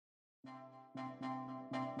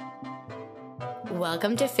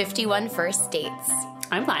Welcome to 51 First Dates.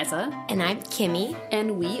 I'm Liza. And I'm Kimmy.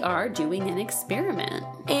 And we are doing an experiment.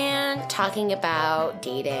 And talking about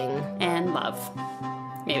dating. And love.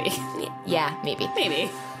 Maybe. Yeah, maybe.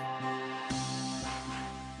 Maybe.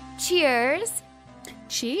 Cheers.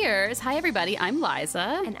 Cheers. Hi, everybody. I'm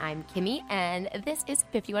Liza. And I'm Kimmy. And this is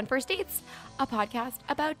 51 First Dates, a podcast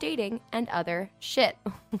about dating and other shit.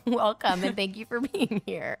 Welcome and thank you for being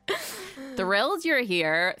here. Thrilled you're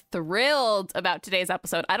here. Thrilled about today's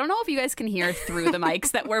episode. I don't know if you guys can hear through the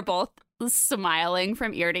mics that we're both smiling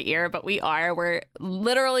from ear to ear, but we are. We're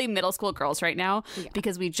literally middle school girls right now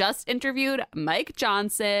because we just interviewed Mike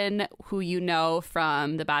Johnson, who you know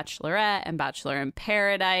from The Bachelorette and Bachelor in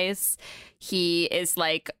Paradise. He is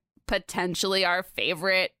like potentially our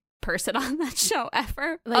favorite person on that show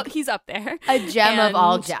ever. Like, he's up there. A gem of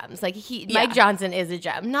all gems. Like Mike Johnson is a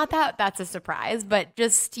gem. Not that that's a surprise, but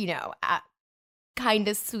just, you know,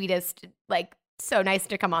 kindest, sweetest, like so nice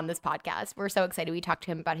to come on this podcast. We're so excited. We talked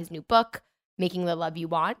to him about his new book, Making the Love You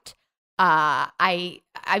Want. I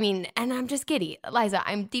mean, and I'm just giddy. Liza,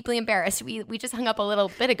 I'm deeply embarrassed. We just hung up a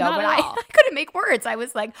little bit ago, but I couldn't make words. I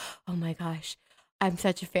was like, oh my gosh, I'm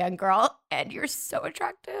such a fangirl and you're so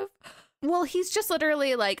attractive. Well, he's just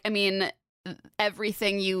literally like, I mean,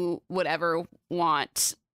 everything you would ever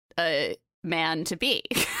want a man to be.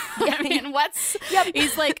 I mean,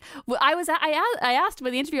 he's like, I asked him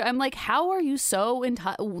in the interview, I'm like, how are you so in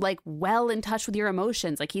touch with your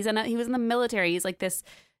emotions? Like he was in the military. He's like this,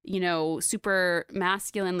 you know, super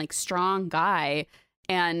masculine, like strong guy.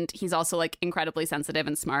 And he's also like incredibly sensitive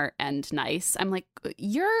and smart and nice. I'm like,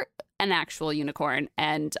 you're an actual unicorn.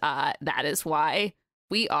 And that is why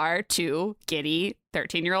we are two giddy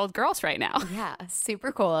 13-year-old girls right now. Yeah,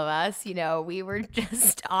 super cool of us. You know, we were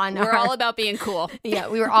just on We're all about being cool. Yeah,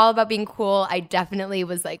 we were all about being cool. I definitely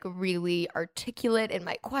was like really articulate in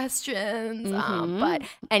my questions. Mm-hmm. But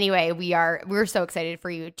anyway, we're so excited for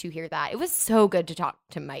you to hear that. It was so good to talk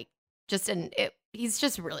to Mike. He's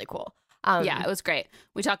just really cool. Yeah, it was great.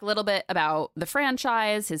 We talk a little bit about the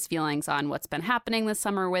franchise, his feelings on what's been happening this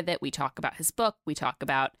summer with it. We talk about his book. We talk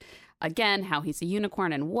about, again, how he's a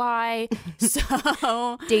unicorn and why.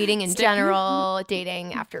 So dating in general,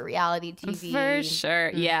 dating after reality TV. For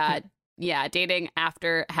sure. Yeah. Yeah. Dating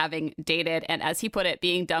after having dated. And as he put it,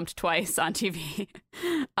 being dumped twice on TV.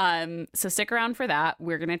 So stick around for that.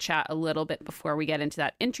 We're going to chat a little bit before we get into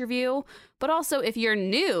that interview. But also, if you're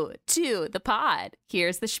new to the pod,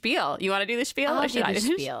 here's the spiel. You want to do the spiel? I'll do the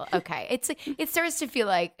spiel. Okay. It starts to feel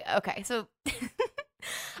like, okay, so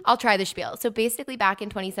I'll try the spiel. So basically back in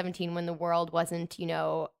 2017 when the world wasn't, you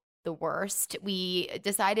know, the worst, we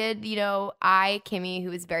decided, you know, Kimmy,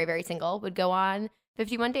 who is very, very single, would go on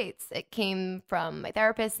 51 dates. It came from my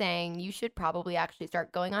therapist saying you should probably actually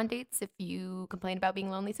start going on dates if you complain about being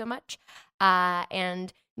lonely so much.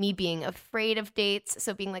 And me being afraid of dates.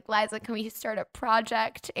 So being like, Liza, can we start a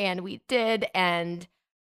project? And we did. And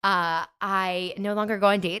I no longer go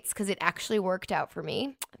on dates because it actually worked out for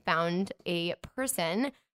me. Found a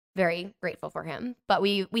person, very grateful for him. But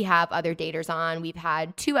we have other daters on. We've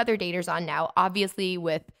had 2 other daters on now. Obviously,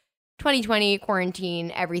 with 2020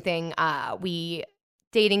 quarantine, everything,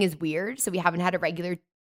 dating is weird. So we haven't had a regular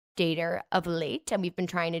dater of late, and we've been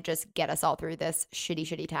trying to just get us all through this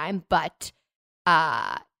shitty time. But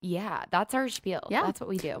yeah, that's our spiel. Yeah, that's what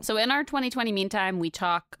we do. So in our 2020 meantime, we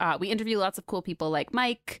interview lots of cool people like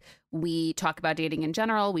Mike. We talk about dating in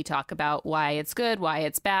general. We talk about why it's good, why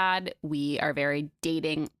it's bad. We are very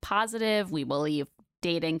dating positive. We believe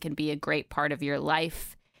dating can be a great part of your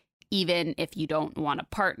life, even if you don't want a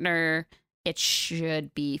partner. It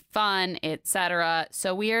should be fun, etc.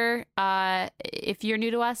 So we're, if you're new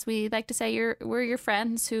to us, we like to say we're your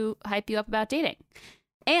friends who hype you up about dating.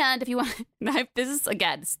 And if you want, this is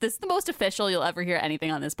the most official you'll ever hear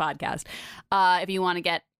anything on this podcast. If you want to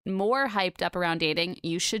get more hyped up around dating,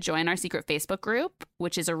 you should join our secret Facebook group,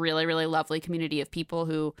 which is a really, really lovely community of people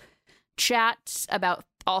who chat about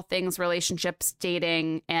all things relationships,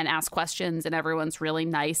 dating, and ask questions. And everyone's really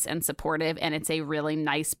nice and supportive. And it's a really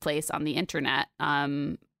nice place on the internet.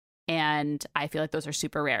 And I feel like those are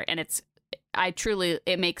super rare. And it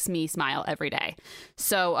makes me smile every day.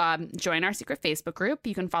 So join our secret Facebook group.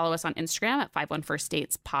 You can follow us on Instagram at 51 First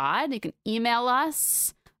Dates Pod. You can email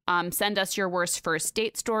us. Send us your worst first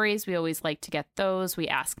date stories. We always like to get those. We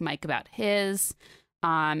ask Mike about his.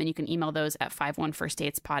 And you can email those at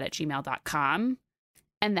 51firstdatespod@gmail.com.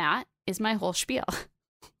 And that is my whole spiel.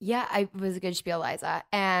 Yeah, it was a good spiel, Liza.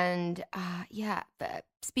 And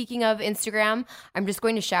speaking of Instagram, I'm just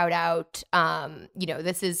going to shout out,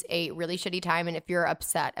 this is a really shitty time. And if you're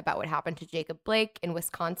upset about what happened to Jacob Blake in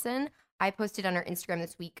Wisconsin, I posted on our Instagram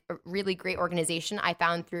this week a really great organization I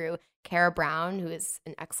found through Kara Brown, who is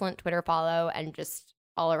an excellent Twitter follow and just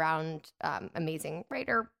all around amazing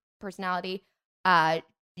writer personality.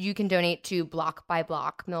 You can donate to Block by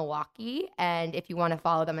Block Milwaukee. And if you want to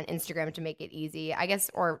follow them on Instagram to make it easy, I guess,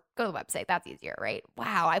 or go to the website. That's easier, right?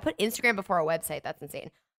 Wow, I put Instagram before a website. That's insane.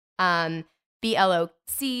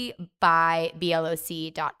 BLOC by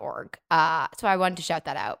BLOC.org. So I wanted to shout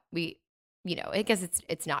that out. I guess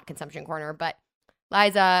it's not Consumption Corner, but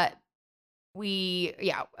Liza,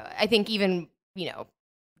 I think even,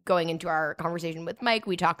 going into our conversation with Mike,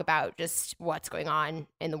 we talk about just what's going on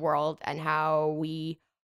in the world and how we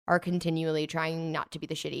are continually trying not to be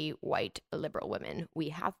the shitty white liberal women we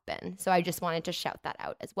have been. So I just wanted to shout that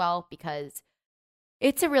out as well, because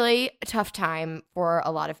it's a really tough time for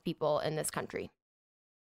a lot of people in this country.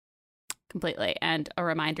 Completely. And a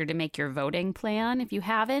reminder to make your voting plan if you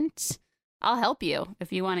haven't. I'll help you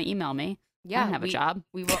if you want to email me. Yeah, I don't have a job.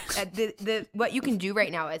 We will. What you can do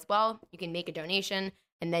right now as well, you can make a donation,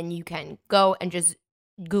 and then you can go and just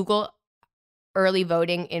Google early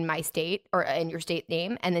voting in my state or in your state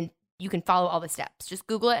name, and then you can follow all the steps. Just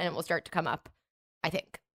Google it, and it will start to come up, I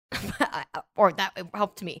think. Or that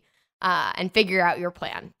helped me. And figure out your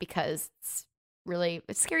plan, because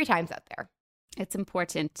it's scary times out there. It's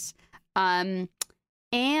important.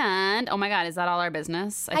 And oh my God, is that all our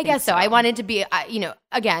business? I guess so. I wanted to be,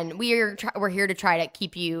 again, we're here to try to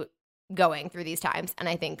keep you going through these times. And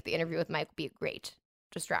I think the interview with Mike would be a great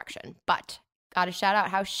distraction. But got to shout out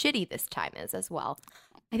how shitty this time is as well.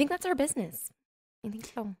 I think that's our business. I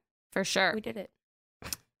think so. For sure. We did it.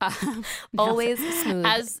 Always smooth.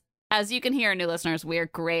 As you can hear, new listeners, we're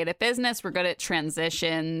great at business. We're good at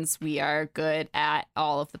transitions. We are good at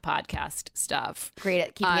all of the podcast stuff. Great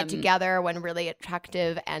at keeping it together when really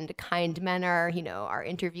attractive and kind men are, our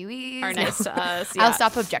interviewees. Are nice to us. Yeah. I'll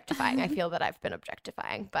stop objectifying. I feel that I've been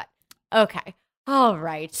objectifying, but okay. All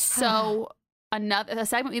right. So a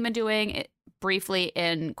segment we've been doing briefly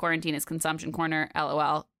in quarantine is Consumption Corner,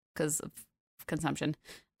 LOL, because of consumption.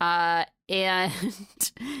 And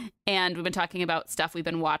we've been talking about stuff we've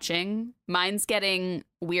been watching. Mine's getting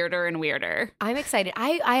weirder and weirder. I'm excited.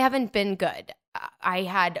 I haven't been good. I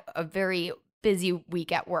had a very busy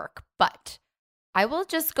week at work, but I will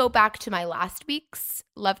just go back to my last week's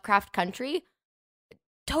Lovecraft Country.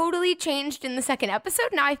 Totally changed in the second episode.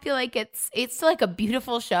 Now I feel like it's still like a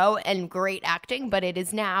beautiful show and great acting, but it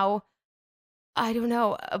is now, I don't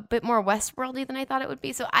know, a bit more Westworldy than I thought it would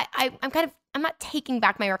be. So I'm not taking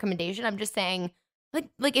back my recommendation. I'm just saying,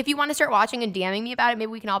 like if you want to start watching and DMing me about it,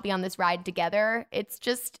 maybe we can all be on this ride together. It's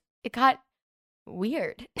just, it got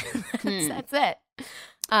weird. That's it.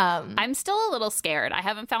 I'm still a little scared. I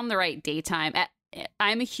haven't found the right daytime.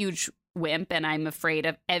 I'm a huge wimp and I'm afraid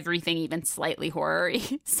of everything even slightly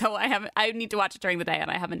horror-y. So I need to watch it during the day and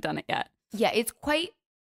I haven't done it yet. Yeah, it's quite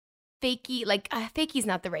fakey. Like fakey's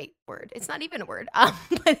not the right word. It's not even a word.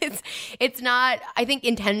 But it's not, I think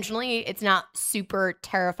intentionally it's not super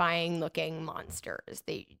terrifying looking monsters.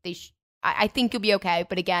 I think you'll be okay,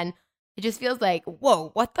 but again, it just feels like, whoa,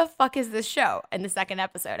 what the fuck is this show in the second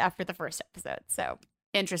episode after the first episode? So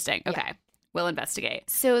interesting. Okay. Yeah. We'll investigate.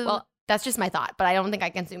 So that's just my thought, but I don't think I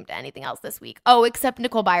can zoom to anything else this week. Oh, except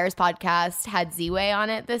Nicole Byer's podcast had Z-Way on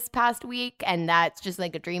it this past week, and that's just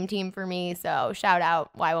like a dream team for me. So shout out,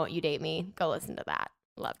 Why Won't You Date Me? Go listen to that.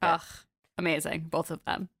 Loved it. Ugh, amazing. Both of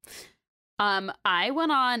them. I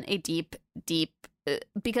went on a deep,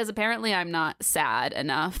 because apparently I'm not sad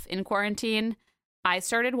enough in quarantine. I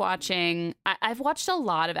started watching, I've watched a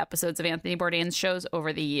lot of episodes of Anthony Bourdain's shows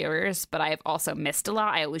over the years, but I've also missed a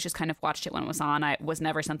lot. I always just kind of watched it when it was on. I was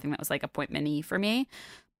never something that was like appointment-y for me.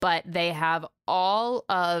 But they have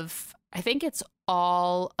I think it's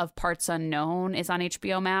all of Parts Unknown is on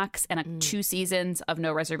HBO Max, and 2 seasons of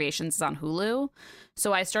No Reservations is on Hulu.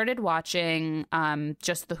 So I started watching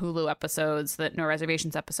just the Hulu episodes, the No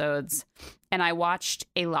Reservations episodes, and I watched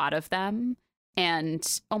a lot of them.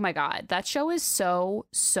 And oh my God, that show is so,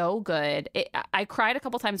 so good. I cried a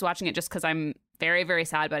couple times watching it just because I'm very, very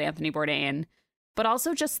sad about Anthony Bourdain. But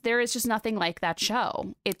also just there is just nothing like that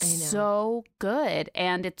show. It's so good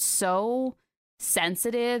and it's so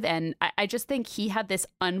sensitive. And I just think he had this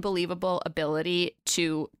unbelievable ability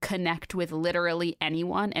to connect with literally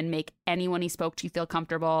anyone and make anyone he spoke to feel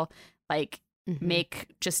comfortable, like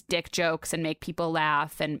make just dick jokes and make people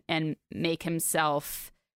laugh and make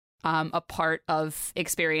himself a part of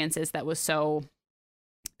experiences that was so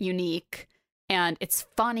unique. And it's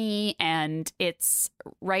funny, and it's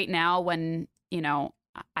right now when,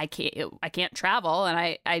 I can't travel,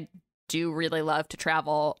 and I do really love to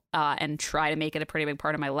travel and try to make it a pretty big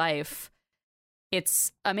part of my life.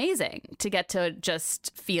 it's amazing to get to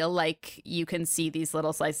just feel like you can see these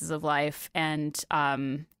little slices of life. And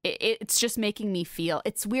it's just making me feel,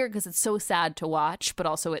 it's weird because it's so sad to watch, but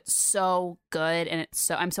also it's so good. And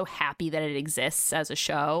I'm so happy that it exists as a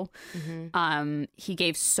show. Mm-hmm. He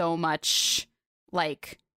gave so much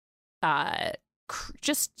like,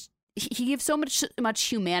 he gives so much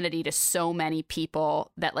humanity to so many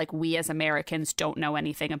people that like we as Americans don't know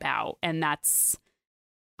anything about. And that's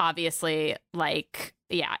obviously like,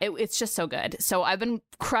 yeah, it's just so good. So I've been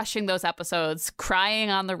crushing those episodes, crying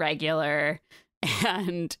on the regular,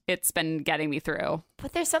 and it's been getting me through.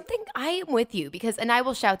 But there's something, I am with you because, and I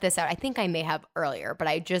will shout this out, I think I may have earlier, but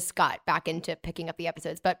I just got back into picking up the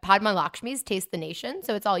episodes. But Padma Lakshmi's Taste the Nation,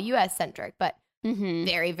 so it's all US centric, but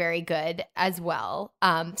very, very good as well.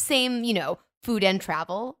 Same, food and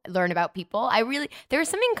travel, learn about people. There's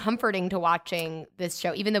something comforting to watching this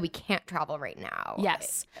show, even though we can't travel right now.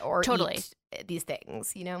 Yes, or totally. Eat these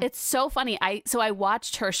things, It's so funny. I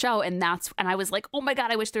watched her show and I was like, oh my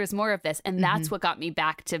God, I wish there was more of this. And that's what got me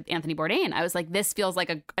back to Anthony Bourdain. I was like, this feels like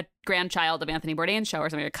a grandchild of Anthony Bourdain's show or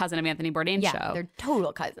something, a cousin of Anthony Bourdain's show. Yeah, they're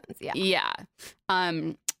total cousins. Yeah. Yeah.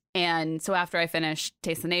 And so after I finished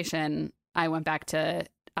Taste the Nation, I went back to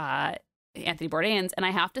Anthony Bourdain's, and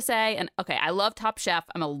I have to say, and okay, I love Top Chef.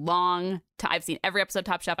 I've seen every episode of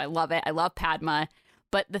Top Chef. I love it. I love Padma.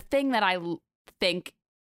 But the thing that I think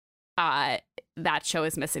that show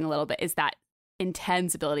is missing a little bit is that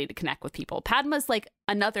intense ability to connect with people. Padma's like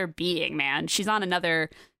another being, man. She's on another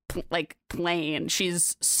plane.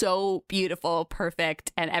 She's so beautiful,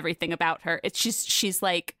 perfect, and everything about her. She's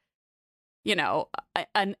like,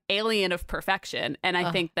 an alien of perfection. And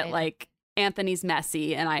I think that like Anthony's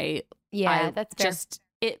messy, and that's fair.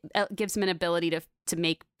 It gives him an ability to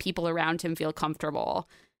make people around him feel comfortable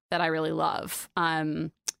that I really love. I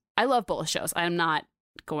love both shows. I'm not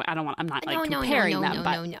comparing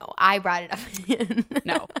them. No. I brought it up.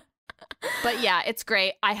 No. But yeah, it's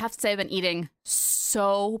great. I have to say I've been eating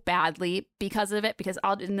so badly because of it, because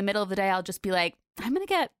in the middle of the day, I'll just be like, I'm going to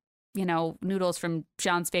get, noodles from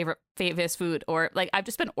John's favorite food, or like I've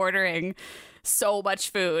just been ordering so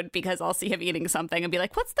much food because I'll see him eating something and be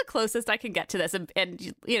like, what's the closest I can get to this? And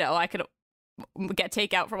I could get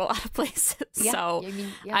takeout from a lot of places. Yeah, so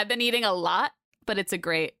I've been eating a lot, but it's a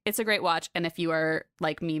great watch. And if you are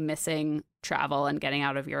like me, missing travel and getting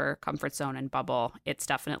out of your comfort zone and bubble, it's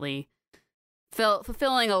definitely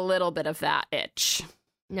fulfilling a little bit of that itch.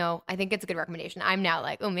 No, I think it's a good recommendation. I'm now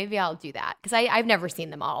like, oh, maybe I'll do that, because I've never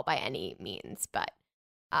seen them all by any means. But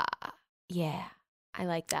yeah, I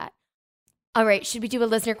like that. All right, should we do a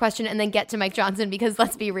listener question and then get to Mike Johnson? Because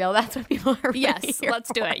let's be real, that's what people are really Yes, let's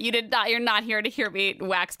for. Do it. You're not here to hear me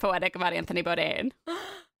wax poetic about Anthony Bourdain.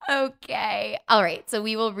 Okay. All right. So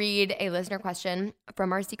we will read a listener question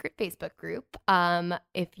from our secret Facebook group.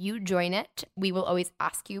 If you join it, we will always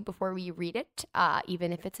ask you before we read it,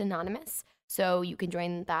 even if it's anonymous. So you can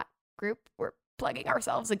join that group. We're plugging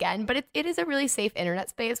ourselves again, but it is a really safe internet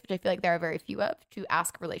space, which I feel like there are very few of, to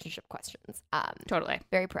ask relationship questions. Totally.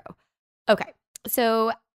 Very pro. Okay.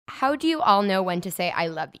 So how do you all know when to say I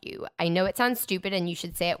love you? I know it sounds stupid and you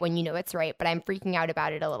should say it when you know it's right, but I'm freaking out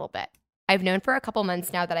about it a little bit. I've known for a couple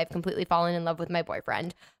months now that I've completely fallen in love with my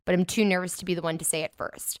boyfriend, but I'm too nervous to be the one to say it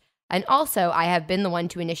first. And also, I have been the one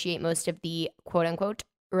to initiate most of the quote-unquote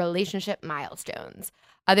relationship milestones,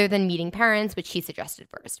 other than meeting parents, which he suggested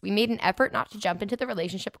first. We made an effort not to jump into the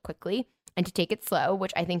relationship quickly and to take it slow,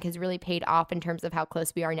 which I think has really paid off in terms of how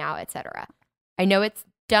close we are now, etc. I know it's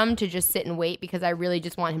dumb to just sit and wait because I really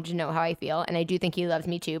just want him to know how I feel, and I do think he loves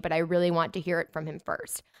me too, but I really want to hear it from him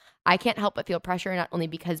first. I can't help but feel pressure, not only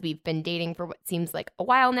because we've been dating for what seems like a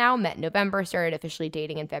while now, met in November, started officially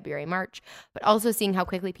dating in February, March, but also seeing how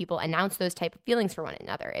quickly people announce those type of feelings for one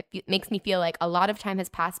another. It makes me feel like a lot of time has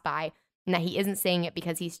passed by and that he isn't saying it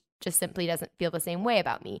because he just simply doesn't feel the same way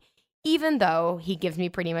about me, even though he gives me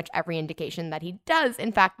pretty much every indication that he does,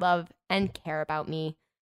 in fact, love and care about me.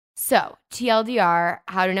 So, TLDR,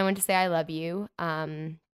 how to know when to say I love you.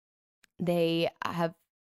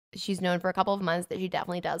 She's known for a couple of months that she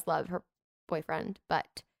definitely does love her boyfriend,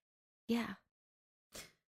 but yeah.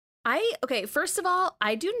 First of all,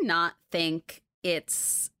 I do not think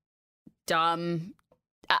it's dumb.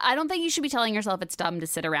 I don't think you should be telling yourself it's dumb to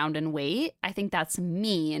sit around and wait. I think that's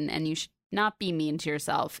mean, and you should not be mean to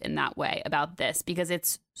yourself in that way about this, because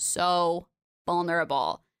it's so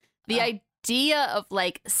vulnerable. The idea of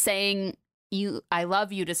like saying I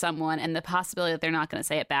love you to someone and the possibility that they're not going to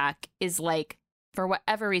say it back is like, for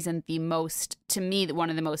whatever reason, one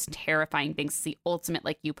of the most terrifying things is the ultimate,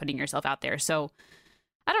 like, you putting yourself out there. So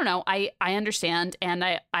I don't know. I understand. And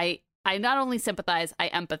I I not only sympathize, I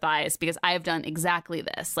empathize, because I have done exactly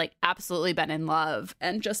this. Like, absolutely been in love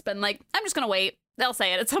and just been like, I'm just going to wait. They'll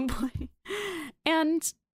say it at some point.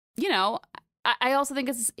 And, you know, I also think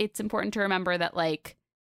it's important to remember that, like,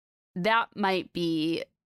 that might be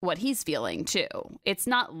what he's feeling too. It's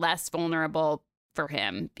not less vulnerable for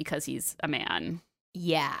him because he's a man.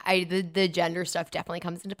 Yeah, the gender stuff definitely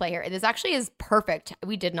comes into play here. This actually is perfect.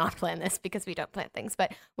 We did not plan this because we don't plan things,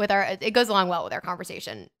 but it goes along well with our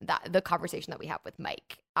conversation, the conversation that we have with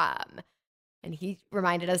Mike. And he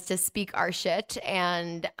reminded us to speak our shit,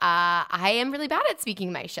 and I am really bad at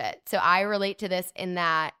speaking my shit. So I relate to this in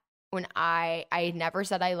that when I never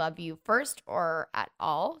said I love you first or at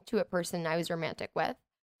all to a person I was romantic with.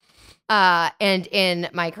 And in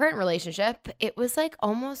my current relationship, it was like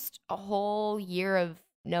almost a whole year of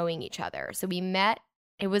knowing each other. So we met,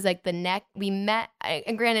 it was like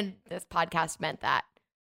and granted, this podcast meant that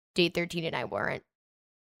Date 13 and I weren't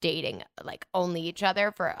dating like only each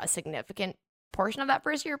other for a significant portion of that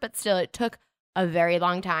first year, but still it took a very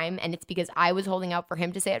long time. And it's because I was holding out for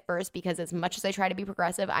him to say it first, because as much as I try to be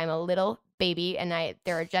progressive, I'm a little baby and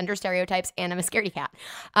there are gender stereotypes and I'm a scaredy cat.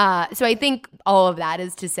 So I think all of that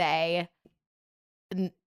is to say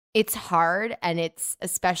it's hard, and it's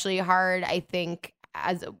especially hard, I think,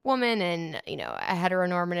 as a woman in, you know, a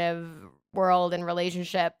heteronormative world and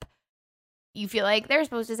relationship. You feel like they're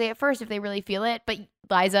supposed to say it first if they really feel it. But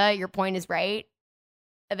Liza, your point is right.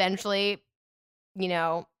 Eventually, you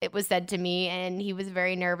know, it was said to me and he was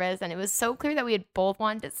very nervous, and it was so clear that we had both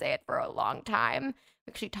wanted to say it for a long time.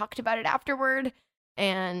 We actually talked about it afterward,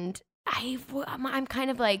 and I'm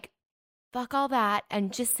kind of like, fuck all that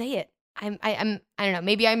and just say it. I don't know,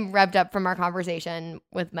 maybe I'm revved up from our conversation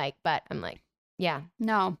with Mike, but I'm like, yeah.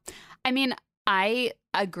 No, I mean, I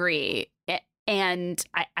agree. And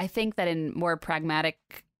I think that in more pragmatic,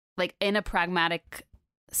 like in a pragmatic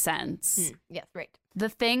sense. Yes, right.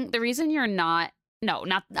 The reason you're not,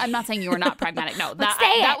 I'm not saying you were not pragmatic. No,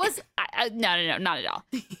 that was, no, not at all.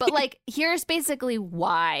 But like, here's basically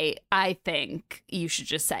why I think you should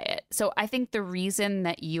just say it. So I think the reason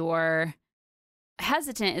that you're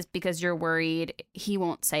hesitant is because you're worried he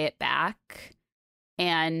won't say it back.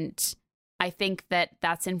 And I think that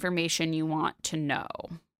that's information you want to know.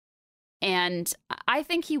 And I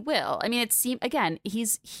think he will. I mean, again,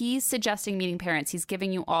 he's suggesting meeting parents. He's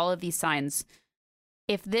giving you all of these signs.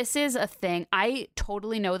 If this is a thing, I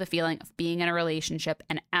totally know the feeling of being in a relationship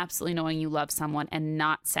and absolutely knowing you love someone and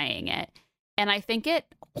not saying it. And I think it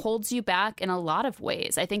holds you back in a lot of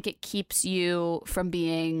ways. I think it keeps you from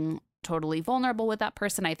being totally vulnerable with that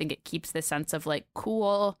person. I think it keeps the sense of like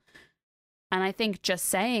cool. And I think just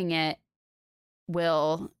saying it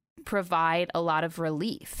will provide a lot of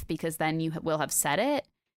relief, because then you will have said it.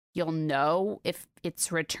 You'll know if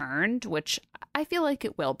it's returned, which I feel like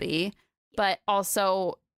it will be. But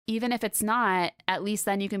also, even if it's not, at least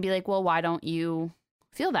then you can be like, well, why don't you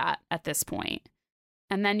feel that at this point?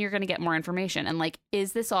 And then you're going to get more information. And like,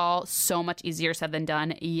 is this all so much easier said than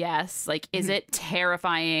done? Yes. Like, is it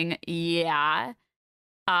terrifying? Yeah.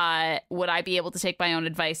 Would I be able to take my own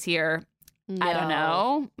advice here? No. I don't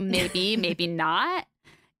know. Maybe, maybe not.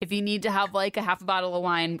 If you need to have like a half a bottle of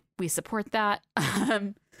wine, we support that.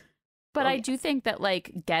 But I do think that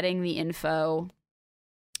like getting the info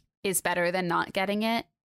is better than not getting it.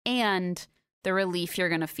 And the relief you're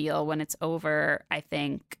going to feel when it's over, I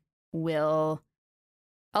think, will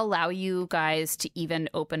allow you guys to even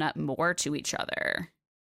open up more to each other.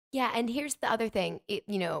 Yeah. And here's the other thing.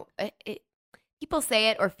 People say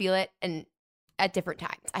it or feel it and at different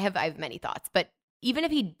times. I have many thoughts, but even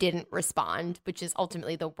if he didn't respond, which is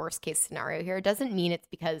ultimately the worst case scenario here, it doesn't mean it's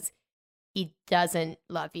because he doesn't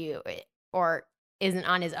love you or isn't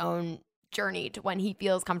on his own journey to when he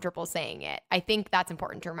feels comfortable saying it. I think that's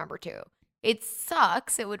important to remember too. It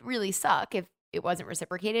sucks. It would really suck if it wasn't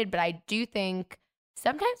reciprocated, but I do think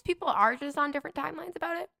sometimes people are just on different timelines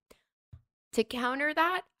about it. To counter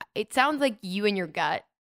that, it sounds like you and your gut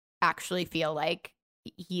actually feel like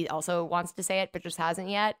he also wants to say it, but just hasn't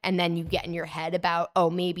yet. And then you get in your head about, oh,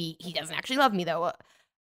 maybe he doesn't actually love me, though.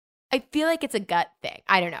 I feel like it's a gut thing.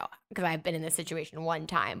 I don't know, because I've been in this situation one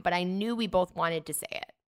time, but I knew we both wanted to say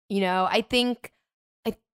it. You know, I think,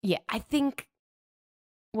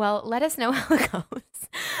 well, let us know how it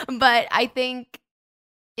goes. But I think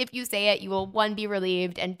if you say it, you will, one, be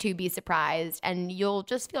relieved, and two, be surprised, and you'll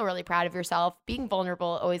just feel really proud of yourself. Being vulnerable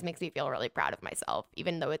always makes me feel really proud of myself,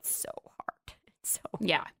 even though it's so hard. So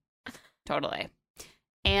yeah, totally.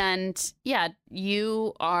 And yeah,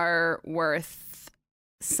 you are worth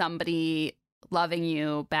somebody loving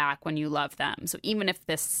you back when you love them. So even if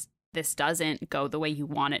this doesn't go the way you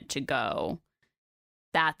want it to go,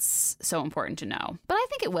 that's so important to know. But I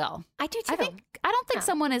think it will. I do too. I don't think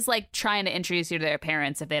someone is like trying to introduce you to their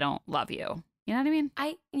parents if they don't love you. You know what I mean?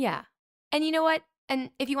 Yeah. And you know what? And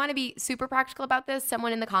if you want to be super practical about this,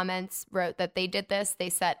 someone in the comments wrote that they did this. They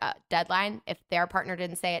set a deadline. If their partner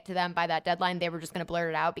didn't say it to them by that deadline, they were just going to blurt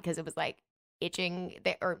it out because it was like itching.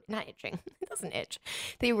 Or not itching. It doesn't itch.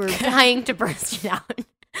 They were dying to burst it out.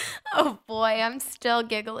 Oh boy, I'm still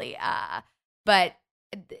giggly. But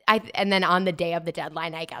and then on the day of the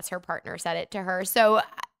deadline, I guess her partner said it to her. So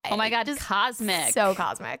oh my God, just cosmic. So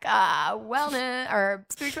cosmic. Wellness or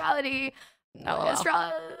spirituality,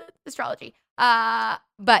 astrology.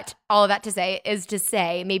 But all of that to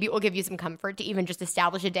say maybe it will give you some comfort to even just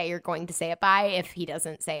establish a day you're going to say it by if he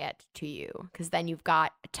doesn't say it to you. Because then you've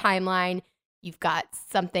got a timeline. You've got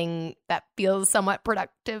something that feels somewhat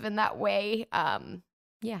productive in that way.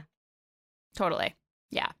 Yeah. Totally.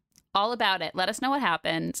 Yeah. All about it. Let us know what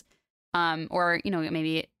happened. Or,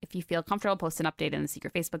 maybe if you feel comfortable, post an update in the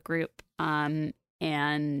secret Facebook group. And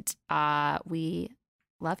we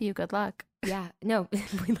love you. Good luck. Yeah. No,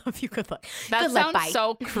 we love you. Good luck. That Good sounds luck,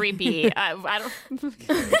 so creepy. I'm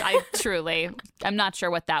not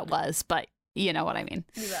sure what that was, but you know what I mean.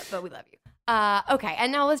 But we love you. Okay.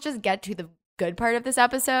 And now let's just get to the good part of this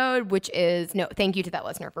episode, which is thank you to that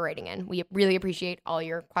listener for writing in. We really appreciate all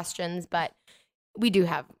your questions, but we do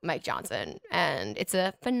have Mike Johnson, and it's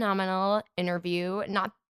a phenomenal interview,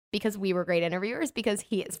 not because we were great interviewers, because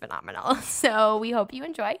he is phenomenal. So we hope you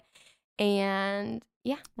enjoy. And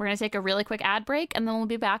yeah, we're going to take a really quick ad break, and then we'll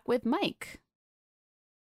be back with Mike.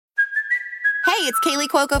 Hey, it's Kaylee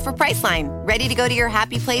Cuoco for Priceline. Ready to go to your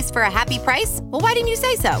happy place for a happy price? Well, why didn't you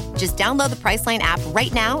say so? Just download the Priceline app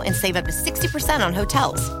right now and save up to 60% on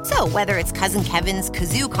hotels. So whether it's Cousin Kevin's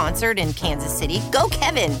Kazoo Concert in Kansas City, go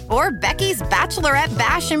Kevin, or Becky's Bachelorette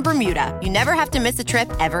Bash in Bermuda, you never have to miss a trip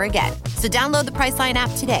ever again. So download the Priceline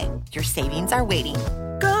app today. Your savings are waiting.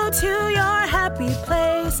 Go to your happy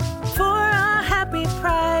place for a happy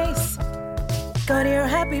price. Go to your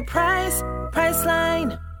happy price,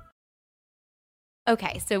 Priceline.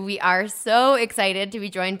 Okay, so we are so excited to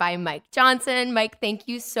be joined by Mike Johnson. Mike, thank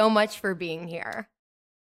you so much for being here.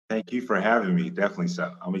 Thank you for having me. Definitely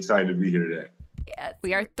so. I'm excited to be here today. Yes.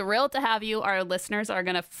 We are thrilled to have you. Our listeners are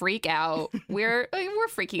going to freak out. We're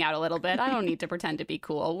freaking out a little bit. I don't need to pretend to be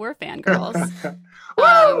cool. We're fangirls.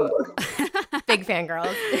 Big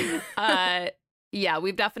fangirls. Yeah,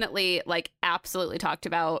 we've definitely absolutely talked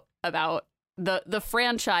about the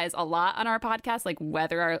franchise a lot on our podcast,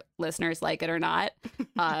 whether our listeners like it or not.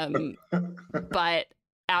 But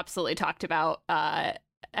absolutely talked about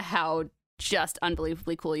how just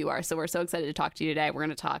unbelievably cool you are. So we're so excited to talk to you today. We're going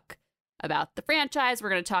to talk about the franchise.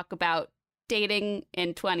 We're going to talk about dating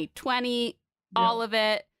in 2020, all of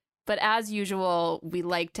it. But as usual, we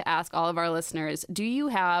like to ask all of our listeners, do you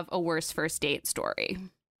have a worst first date story?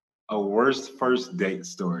 A worst first date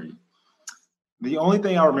story. The only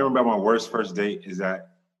thing I remember about my worst first date is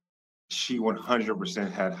that she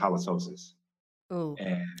 100% had halitosis. Ooh.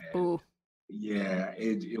 And Ooh. Yeah,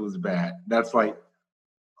 it was bad. That's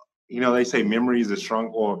they say memory is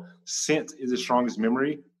scent is the strongest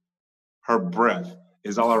memory. Her breath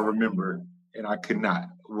is all I remember, and I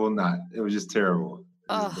will not. It was just terrible.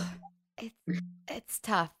 It's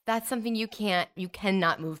tough. That's something you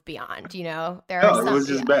cannot move beyond, It was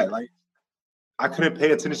just bad. I couldn't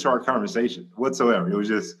pay attention to our conversation whatsoever. It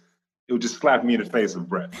would just slap me in the face with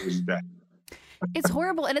breath. It was bad. It's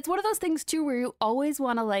horrible. And it's one of those things too, where you always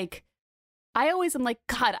want to I always am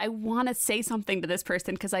God, I want to say something to this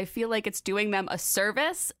person because I feel like it's doing them a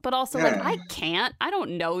service, but also I can't. I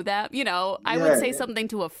don't know them. I would say something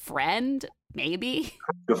to a friend, maybe.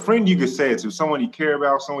 The friend you could say it to, someone you care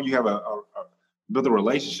about, someone you have build a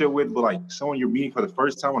relationship with, but someone you're meeting for the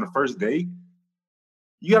first time on the first date,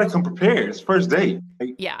 you got to come prepared. It's first date.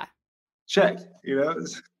 Yeah. Check,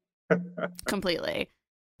 Completely.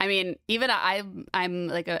 I mean, even I'm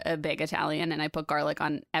a big Italian and I put garlic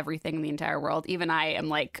on everything in the entire world. Even I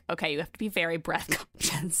am okay, you have to be very breath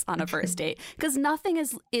conscious on a first date because nothing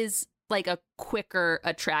is a quicker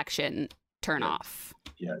attraction turn off.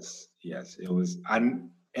 Yes. It was.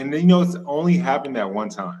 It's only happened that one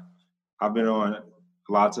time. I've been on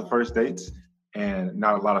lots of first dates and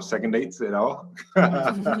not a lot of second dates at all.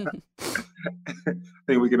 I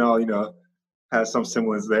think we can all, have some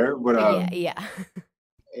semblance there. But yeah.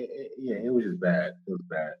 It was just bad. It was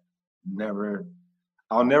bad.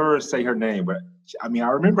 I'll never say her name, but I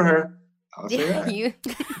remember her. I'll say that.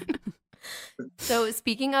 So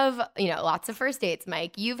speaking of, lots of first dates,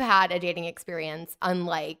 Mike, you've had a dating experience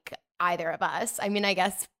unlike either of us. I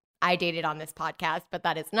guess I dated on this podcast, but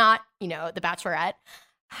that is not, The Bachelorette.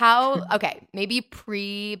 Okay, maybe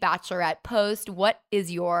pre-bachelorette, post, what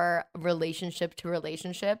is your relationship to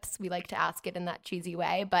relationships? We like to ask it in that cheesy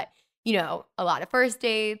way, but a lot of first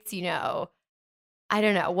dates, I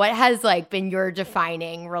don't know. What has like been your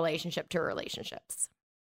defining relationship to relationships?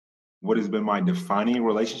 What has been my defining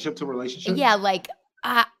relationship to relationships? Yeah, like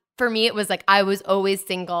for me, it was like I was always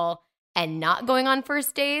single and not going on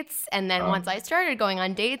first dates. And then once I started going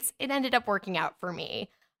on dates, it ended up working out for me.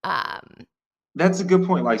 That's a good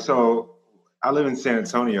point. Like, so I live in San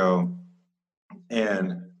Antonio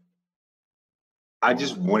and I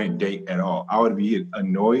just wouldn't date at all. I would be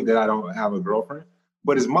annoyed that I don't have a girlfriend,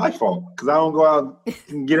 but it's my fault because I don't go out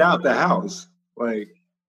and get out the house. Like,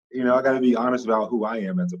 I got to be honest about who I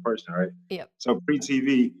am as a person, right? Yep. So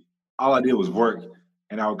pre-TV, all I did was work,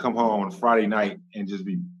 and I would come home on Friday night and just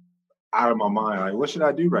be out of my mind. Like, what should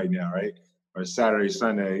I do right now, right? Or Saturday,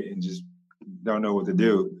 Sunday, and just don't know what to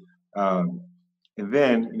do. And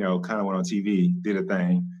then, kind of went on TV, did a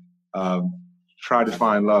thing, tried to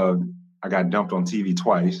find love. I got dumped on TV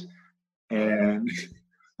twice, and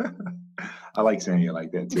I like saying it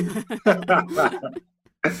like that too.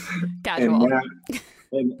 Casual.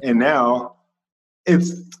 And now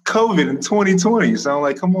it's COVID in 2020. So I'm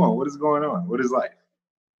like, come on, what is going on? What is life?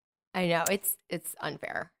 I know it's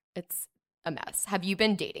unfair. It's a mess. Have you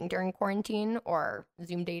been dating during quarantine or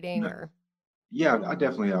Zoom dating or? Yeah, I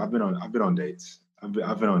definitely have. I've been on dates. I've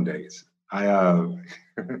been on dates. They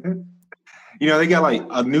got like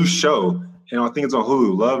a new show, I think it's on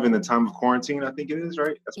Hulu, Love in the Time of Quarantine, I think it is,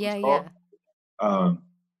 right? That's what it's called. Yeah.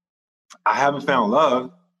 I haven't found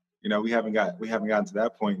love. We haven't gotten to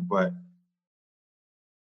that point, but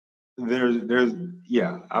I've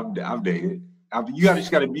dated. You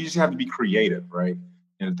just have to be creative, right?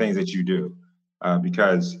 In the things that you do,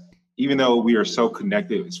 because even though we are so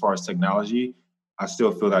connected as far as technology, I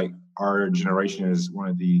still feel like our generation is one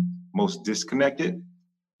of the most disconnected,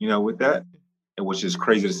 with that, which is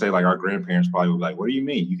crazy to say. Like our grandparents probably would be like, what do you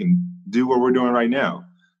mean? You can do what we're doing right now.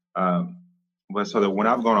 But so that when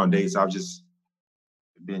I've gone on dates, I've just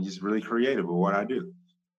been really creative with what I do.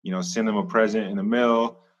 Send them a present in the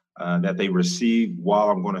mail that they receive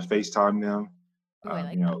while I'm going to FaceTime them.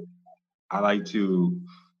 I like to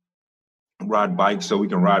ride bikes so we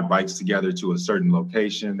can ride bikes together to a certain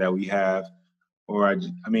location that we have. Or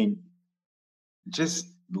just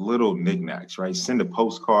little knickknacks, right? Send a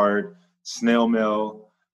postcard, snail mail,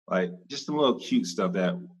 like just the little cute stuff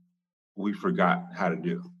that we forgot how to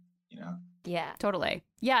do, Yeah, totally.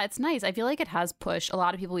 Yeah, it's nice. I feel like it has pushed a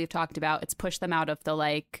lot of people we've talked about. It's pushed them out of the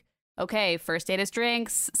like, okay, first date is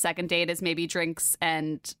drinks. Second date is maybe drinks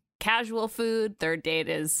and casual food. Third date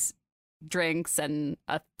is drinks and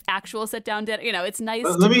a actual sit down dinner. It's nice.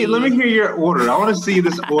 Let me hear your order. I want to see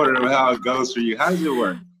this order of how it goes for you. How does it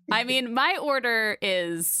work? I mean, my order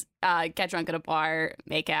is get drunk at a bar,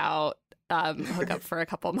 make out, hook up for a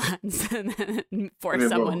couple months, and then force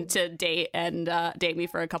someone to date and date me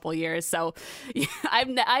for a couple years. So yeah,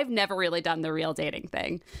 I've never really done the real dating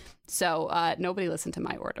thing. So nobody listened to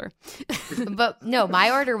my order. But no, my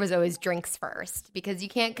order was always drinks first because you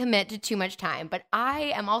can't commit to too much time. But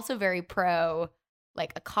I am also very pro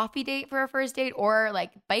like a coffee date for a first date, or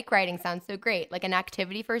like bike riding sounds so great. Like an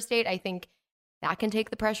activity first date, I think that can take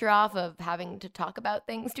the pressure off of having to talk about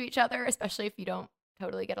things to each other, especially if you don't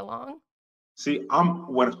totally get along. See, I'm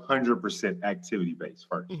 100% activity based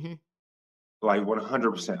first. Mm-hmm. Like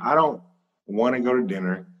 100%. I don't want to go to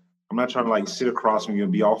dinner. I'm not trying to like sit across from you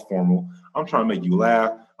and be all formal. I'm trying to make you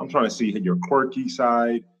laugh. I'm trying to see your quirky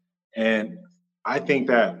side. And I think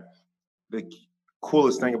that the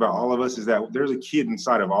coolest thing about all of us is that there's a kid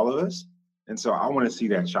inside of all of us. And so I want to see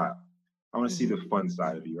that child. I want to see the fun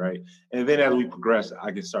side of you, right? And then as we progress,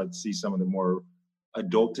 I can start to see some of the more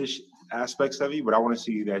adultish aspects of you, but I want to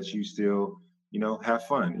see that you still, have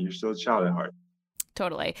fun. You're still a child at heart.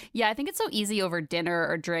 Totally. Yeah, I think it's so easy over dinner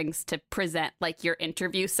or drinks to present like your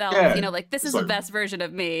interview self. Yeah. Like this is the best version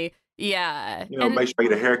of me. Yeah. Make sure you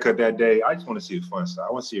get a haircut that day. I just want to see the fun side.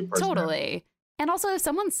 I want to see a person. Totally. And also, if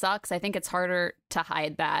someone sucks, I think it's harder to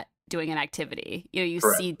hide that doing an activity. You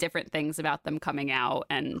Correct. See different things about them coming out,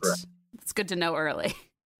 and Correct. It's good to know early.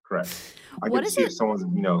 Correct. I get to see if someone's,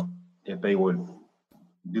 if they would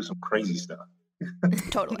do some crazy stuff.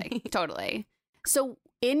 Totally. So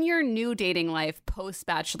in your new dating life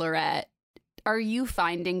post-bachelorette, are you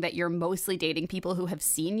finding that you're mostly dating people who have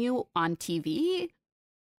seen you on TV?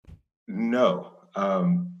 No.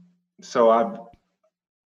 So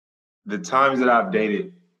the times that I've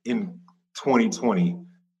dated in 2020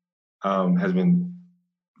 has been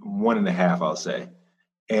 1.5, I'll say.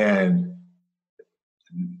 And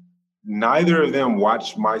neither of them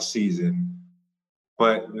watched my season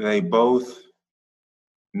but they both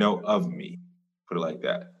know of me, put it like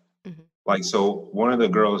that. Mhm. Like, so one of the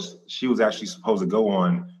girls, she was actually supposed to go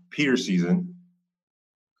on Peter's season.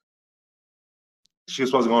 She was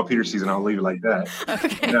supposed to go on Peter's season. I'll leave it like that.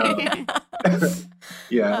 Okay.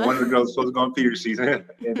 Yeah, one of the girls was supposed to go on Peter's season,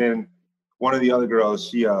 and then one of the other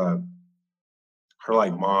girls, her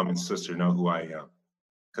like mom and sister know who I am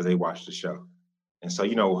because they watch the show. And so,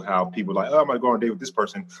 you know how people are like, oh, I'm gonna go on a date with this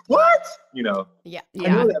person. What? You know, Yeah. I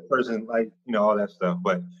know that person, like, you know, all that stuff.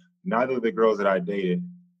 But neither of the girls that I dated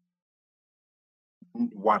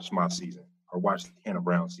watched my season or watched Hannah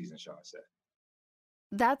Brown's season, shall I say.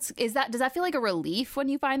 Does that feel like a relief when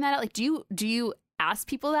you find that out? Like, do you ask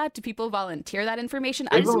people that? Do people volunteer that information?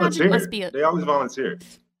 They I just imagine it must be They always volunteer.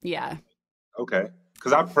 Yeah. Okay.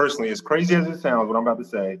 Because I personally, as crazy as it sounds, what I'm about to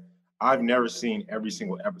say, I've never seen every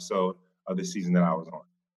single episode of the season that I was on.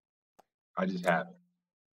 I just haven't.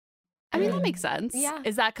 I mean, that makes sense. Yeah.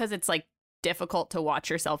 Is that because it's like difficult to watch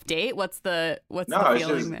yourself date? What's the No, feeling it's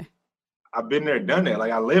just, there? I've been there, done that.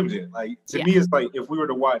 Like, I lived it. Like, to me, it's like if we were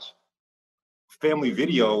to watch family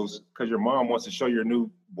videos because your mom wants to show your new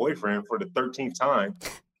boyfriend for the 13th time.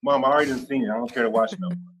 Mom, I already done seen it. I don't care to watch it no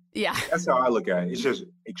more. Yeah. That's how I look at it. It's just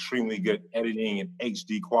extremely good editing and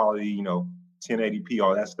HD quality, you know, 1080p,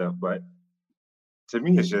 all that stuff. But to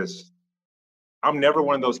me, it's just, I'm never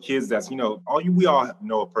one of those kids that's, you know, we all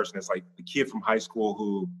know a person that's like the kid from high school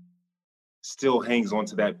who still hangs on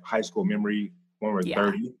to that high school memory when we're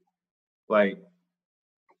 30. Like,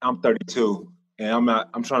 I'm 32 and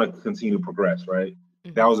I'm trying to continue to progress, right?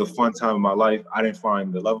 Mm-hmm. That was a fun time in my life. I didn't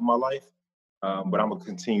find the love of my life, but I'm gonna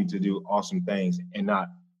continue to do awesome things and not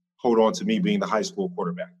hold on to me being the high school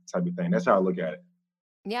quarterback type of thing. That's how I look at it.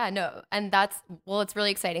 Yeah, no. And it's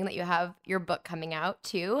really exciting that you have your book coming out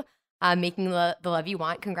too, Making the Love You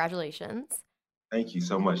Want. Congratulations. Thank you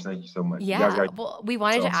so much. Thank you so much. Yeah, well, we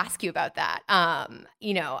wanted to ask you about that.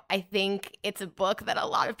 You know, I think it's a book that a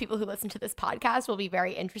lot of people who listen to this podcast will be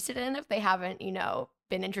very interested in if they haven't, you know,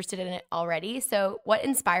 been interested in it already. So what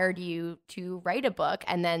inspired you to write a book,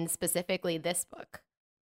 and then specifically this book?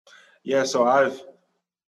 Yeah, so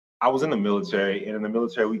I was in the military, and in the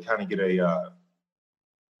military we kind of get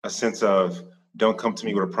a sense of don't come to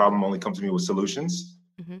me with a problem, only come to me with solutions.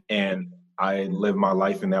 Mm-hmm. And I live my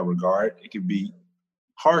life in that regard. It could be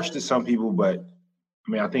harsh to some people, but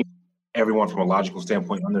I mean, I think everyone from a logical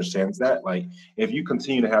standpoint understands that. Like, if you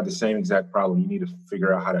continue to have the same exact problem, you need to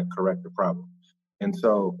figure out how to correct the problem. And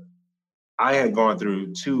so I had gone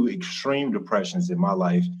through 2 extreme depressions in my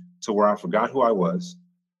life to where I forgot who I was.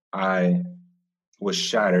 I was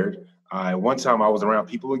shattered. One time I was around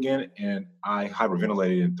people again and I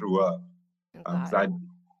hyperventilated and threw up.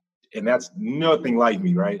 And that's nothing like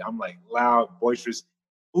me, right? I'm like loud, boisterous,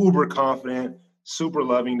 uber confident, super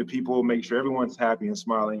loving to people, make sure everyone's happy and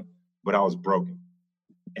smiling, but I was broken.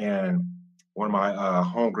 And one of my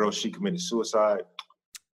homegirls, she committed suicide.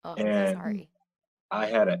 Oh, and sorry. I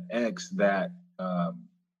had an ex that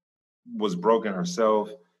was broken herself,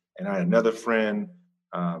 and I had another friend.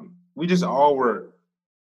 We just all were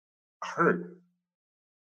hurt,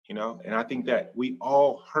 you know? And I think that we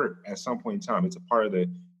all hurt at some point in time. It's a part of the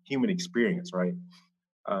human experience, right?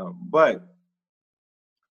 But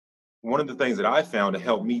one of the things that I found to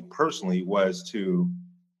help me personally was to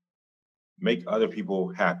make other people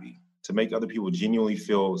happy, to make other people genuinely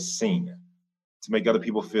feel seen, to make other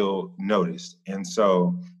people feel noticed. And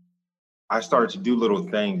so I started to do little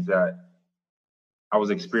things that I was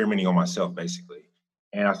experimenting on myself, basically.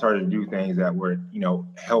 And I started to do things that were, you know,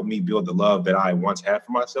 help me build the love that I once had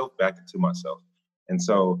for myself back into myself. And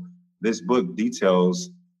so this book details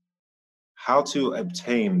how to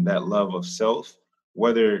obtain that love of self,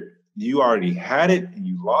 whether you already had it and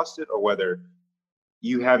you lost it, or whether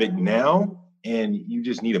you have it now and you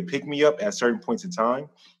just need a pick-me-up at certain points in time.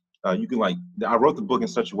 You can I wrote the book in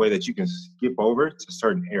such a way that you can skip over to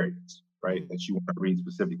certain areas, right? That you want to read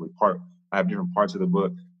specifically. I have different parts of the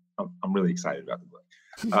book. I'm really excited about the book.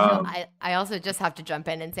 I also just have to jump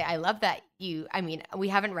in and say, I love that we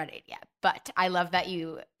haven't read it yet, but I love that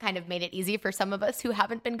you kind of made it easy for some of us who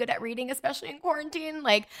haven't been good at reading, especially in quarantine.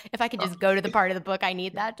 Like, if I could just go to the part of the book I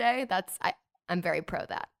need that day, I'm very pro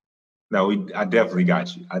that. No, I definitely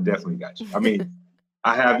got you. I mean,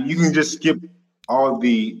 you can just skip all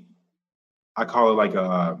I call it like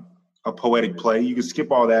a poetic play. You can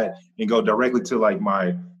skip all that and go directly to like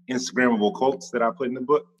my Instagrammable quotes that I put in the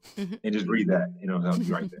book and just read that. It'll help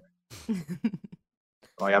you right there.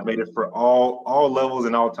 Like, I made it for all levels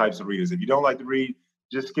and all types of readers. If you don't like to read,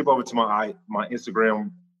 just skip over to my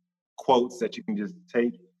Instagram quotes that you can just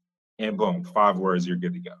take and boom, 5 words, you're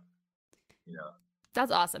good to go. You know.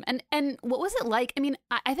 That's awesome. And what was it like? I mean,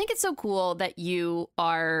 I think it's so cool that you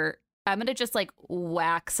are, I'm going to just like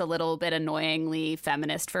wax a little bit annoyingly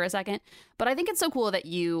feminist for a second, but I think it's so cool that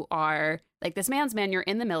you are like this man's man, you're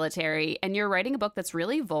in the military and you're writing a book that's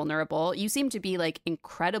really vulnerable. You seem to be like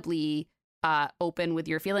incredibly open with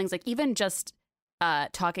your feelings. Like even just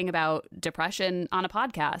talking about depression on a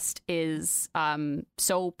podcast is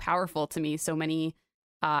so powerful to me. So many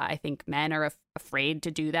I think men are afraid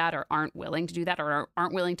to do that or aren't willing to do that or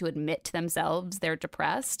aren't willing to admit to themselves they're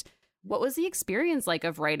depressed. What was the experience like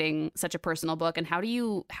of writing such a personal book, and how do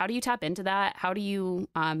you tap into that? How do you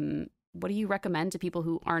what do you recommend to people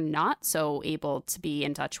who are not so able to be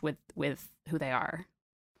in touch with who they are?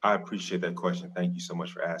 I appreciate that question. Thank you so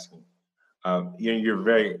much for asking. You're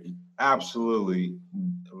very absolutely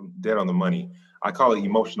dead on the money. I call it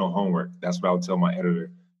emotional homework. That's what I would tell my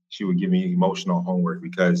editor. She would give me emotional homework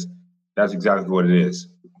because that's exactly what it is.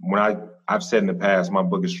 When I've said in the past, my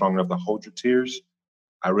book is strong enough to hold your tears.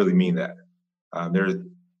 I really mean that. I've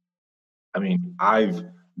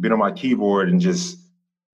been on my keyboard and just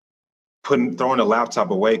throwing the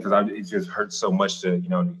laptop away because it just hurts so much to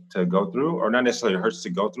go through, or not necessarily hurts to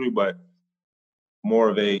go through, but more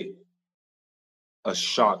of a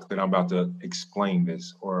shock that I'm about to explain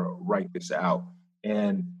this or write this out.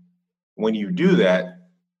 And when you do that,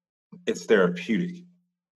 it's therapeutic.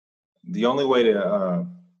 The only way to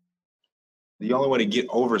get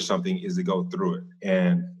over something is to go through it.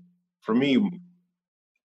 And for me,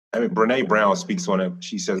 Brené Brown speaks on it.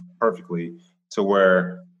 She says it perfectly to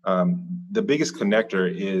where the biggest connector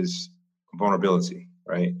is vulnerability,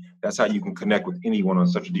 right? That's how you can connect with anyone on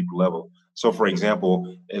such a deeper level. So for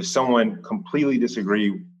example, if someone completely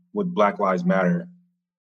disagreed with Black Lives Matter,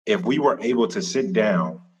 if we were able to sit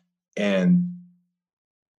down and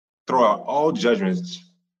throw out all judgments,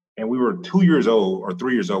 and we were 2 years old or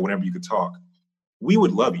 3 years old, whenever you could talk, we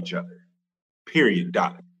would love each other, period,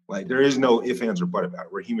 dot. Like there is no ifs, ands, or buts about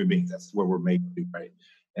it. We're human beings. That's what we're made to do, right?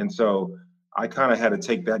 And so I kind of had to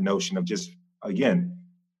take that notion of just, again,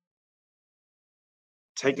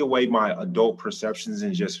 take away my adult perceptions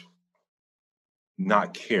and just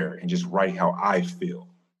not care and just write how I feel,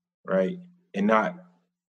 right? And not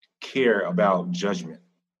care about judgment,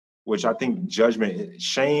 which I think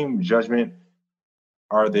shame, judgment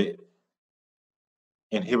are the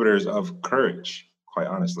inhibitors of courage, quite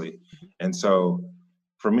honestly. And so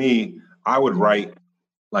for me, I would write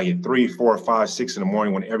like at 3, 4, 5, 6 in the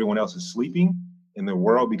morning when everyone else is sleeping in the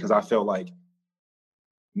world, because I felt like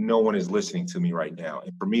no one is listening to me right now.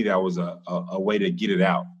 And for me, that was a way to get it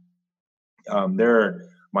out.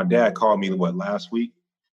 My dad called me last week,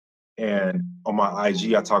 and on my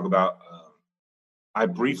IG, I talk about, I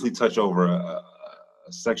briefly touch over a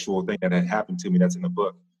sexual thing that had happened to me that's in the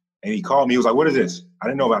book. And he called me, he was like, "What is this? I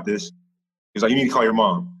didn't know about this." He was like, "You need to call your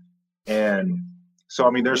mom." And so,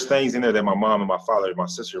 there's things in there that my mom and my father, my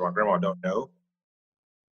sister, my grandma don't know.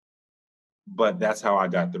 But that's how I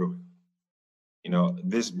got through it.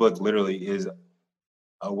 This book literally is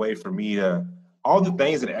a way for me to, all the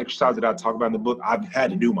things and the exercise that I talk about in the book, I've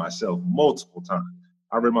had to do myself multiple times.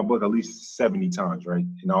 I read my book at least 70 times, right?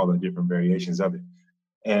 And all the different variations of it.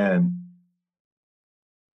 And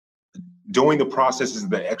doing the processes,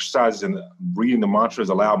 the exercises, and reading the mantras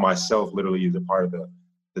allowed myself literally as a part of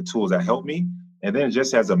the tools that help me. And then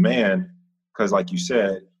just as a man, because like you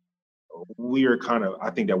said, I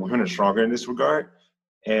think that women are stronger in this regard.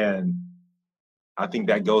 And I think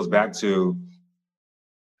that goes back to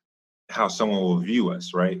how someone will view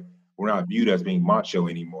us, right? We're not viewed as being macho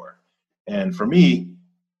anymore. And for me,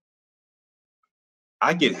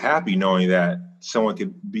 I get happy knowing that someone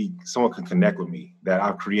can connect with me, that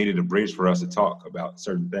I've created a bridge for us to talk about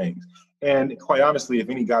certain things. And quite honestly, if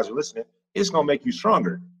any guys are listening, it's going to make you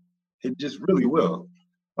stronger. It just really will.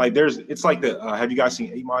 Like it's like have you guys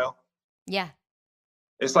seen 8 Mile? Yeah.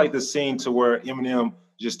 It's like the scene to where Eminem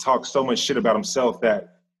just talks so much shit about himself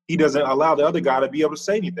that he doesn't allow the other guy to be able to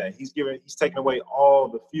say anything. He's taking away all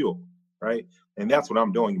the fuel, right? And that's what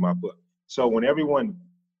I'm doing in my book. So when everyone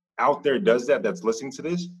out there does that, that's listening to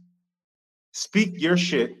this, speak your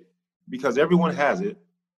shit, because everyone has it,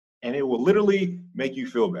 and it will literally make you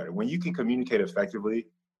feel better. When you can communicate effectively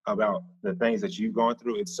about the things that you've gone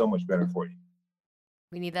through, it's so much better for you.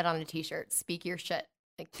 We need that on a t-shirt. Speak your shit.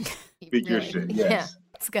 Speak your shit, yes. Yeah,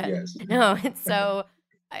 it's good. Yes. No, it's so,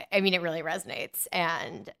 it really resonates.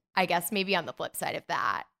 And I guess maybe on the flip side of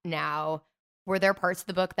that, now, were there parts of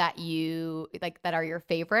the book that you like that are your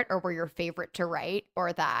favorite, or were your favorite to write,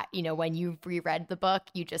 or that, when you reread the book,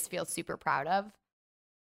 you just feel super proud of?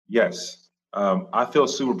 Yes. I feel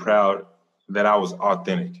super proud that I was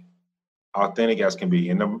authentic as can be.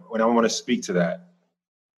 And when I want to speak to that,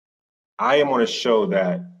 I am on a show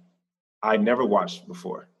that I never watched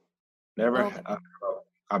before. Never. Okay.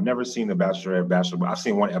 I've never seen The Bachelorette, Bachelor, but I've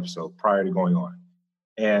seen one episode prior to going on,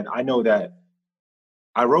 and I know that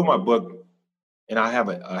I wrote my book, and I have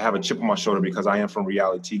a chip on my shoulder because I am from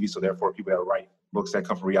reality TV. So therefore, people that write books that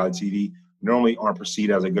come from reality TV normally aren't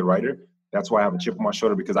perceived as a good writer. That's why I have a chip on my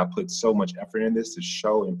shoulder, because I put so much effort in this to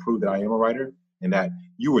show and prove that I am a writer, and that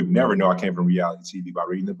you would never know I came from reality TV by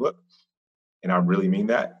reading the book. And I really mean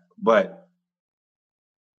that. But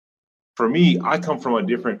for me, I come from a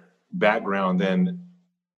different background than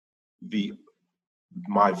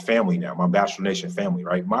my family now, my Bachelor Nation family,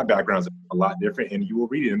 right? My background's a lot different, and you will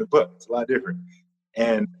read it in the book. It's a lot different.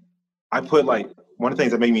 And I put, like, one of the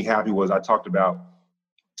things that made me happy was I talked about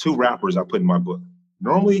 2 rappers I put in my book.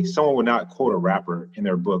 Normally, someone would not quote a rapper in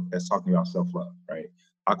their book that's talking about self-love, right?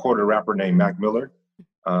 I quoted a rapper named Mac Miller,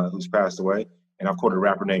 who's passed away, and I've quoted a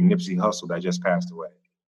rapper named Nipsey Hussle that just passed away.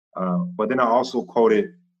 But then I also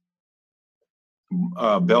quoted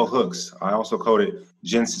Bell Hooks. I also quoted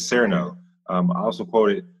Jen Sincero. I also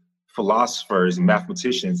quoted philosophers and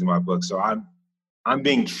mathematicians in my book. So I'm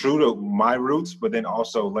being true to my roots, but then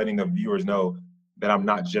also letting the viewers know that I'm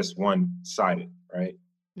not just one-sided, right?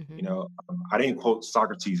 Mhm. You know, I didn't quote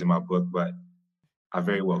Socrates in my book, but I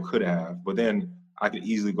very well could have. But then I could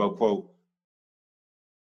easily go quote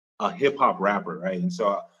a hip hop rapper, right? And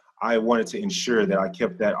so I wanted to ensure that I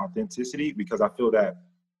kept that authenticity, because I feel that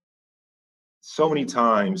so many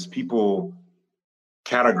times people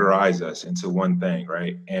categorize us into one thing,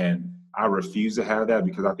 right? And I refuse to have that,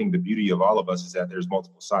 because I think the beauty of all of us is that there's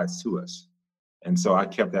multiple sides to us. And so I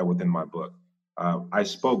kept that within my book. I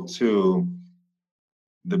spoke to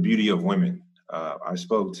the beauty of women. I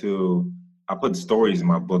put stories in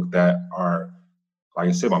my book that are, like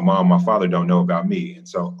I said, my mom, my father don't know about me. And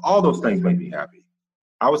so all those things make me happy.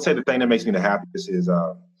 I would say the thing that makes me the happiest is,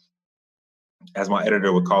 as my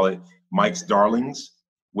editor would call it, Mike's darlings,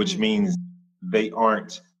 which means they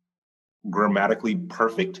aren't grammatically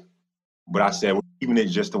perfect, but I said, we're keeping it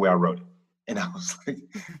just the way I wrote it. And I was like,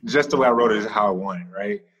 just the way I wrote it is how I want it,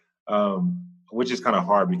 right? Which is kind of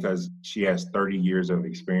hard, because she has 30 years of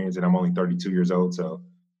experience and I'm only 32 years old. So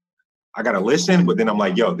I got to listen, but then I'm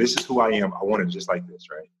like, yo, this is who I am. I want it just like this,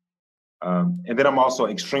 right? And then I'm also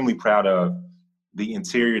extremely proud of the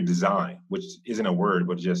interior design, which isn't a word,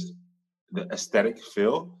 but just the aesthetic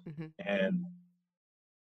feel. Mhm. And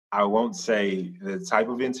I won't say the type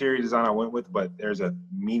of interior design I went with, but there's a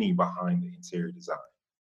meaning behind the interior design.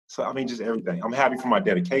 So, I mean, just everything. I'm happy for my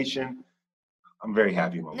dedication. I'm very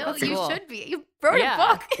happy with my No, work. you cool. should be. You wrote Yeah.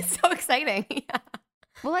 a book. It's so exciting. Yeah.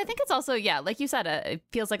 Well, I think it's also, yeah, like you said, it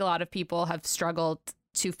feels like a lot of people have struggled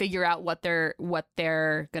to figure out what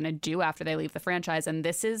they're gonna do after they leave the franchise, and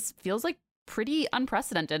feels like pretty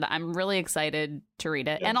unprecedented. I'm really excited to read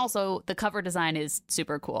it, Yes. and also the cover design is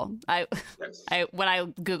super cool. Yes. When I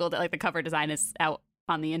googled it, like, the cover design is out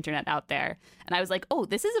on the internet out there, and I was like, oh,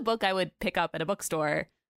 this is a book I would pick up at a bookstore,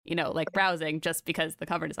 you know, like browsing, just because the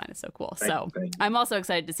cover design is so cool. Thank So you. I'm also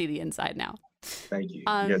excited to see the inside now. Thank you.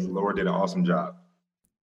 Um, Yes, Laura did an awesome job.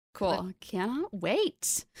 Cool. Cannot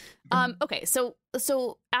wait. Okay, so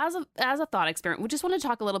as a thought experiment, we just want to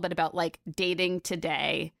talk a little bit about, like, dating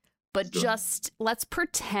today, but Sure. just let's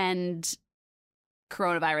pretend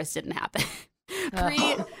coronavirus didn't happen.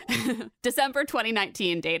 Pre December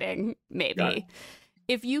 2019 dating, Got it. maybe.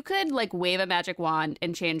 If you could, like, wave a magic wand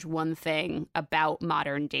and change one thing about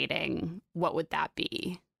modern dating, what would that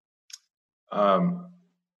be? The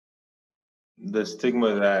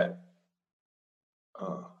stigma that,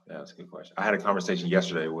 oh, that's a good question. I had a conversation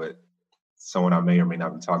yesterday with someone I may or may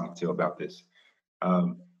not be talking to about this.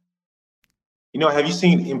 You know, have you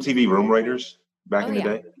seen MTV Room Raiders back Oh, in the yeah.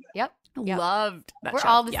 day? Yep. Yep. Loved that We're show.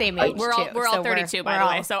 all the Yeah. same age, We're all too, we're all so 32, by we're the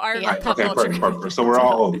way. all- So our yeah. pop Okay, culture. perfect. So we're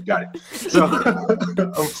all old. Got it. So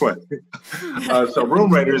I'm playing. So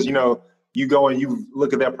Room Raiders, you know, you go and you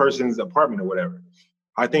look at that person's apartment or whatever.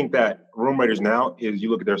 I think that Room Raiders now is you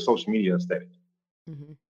look at their social media aesthetic.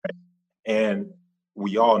 Mhm. And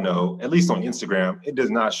we all know, at least on Instagram, it does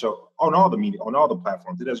not show, on all the media, on all the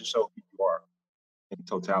platforms, it doesn't show who you are in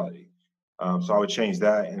totality. So I would change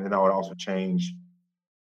that, and then I would also change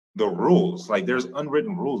the rules. Like, there's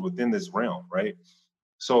unwritten rules within this realm, right?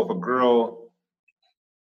 So if a girl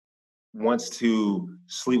wants to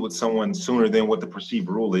sleep with someone sooner than what the perceived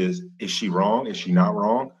rule is she wrong? Is she not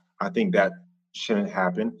wrong? I think that shouldn't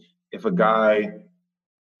happen. If a guy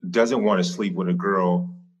doesn't want to sleep with a girl,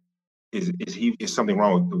 is something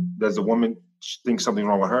wrong with, does the woman think something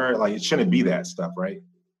wrong with her? Like, it shouldn't be that stuff, right?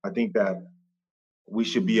 I think that we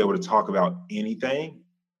should be able to talk about anything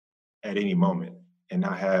at any moment and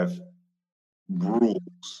not have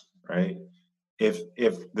rules, right? If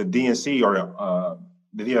the DNC or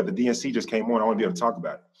the DNC just came on, I want to be able to talk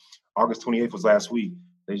about it. August 28th was last week.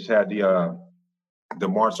 They just had the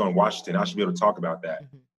march on Washington. I should be able to talk about that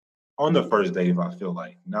on the first day, if I feel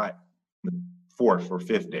like, not the fourth or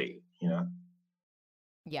fifth date, you know?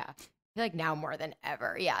 Yeah. I feel like now more than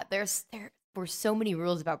ever. Yeah. There were so many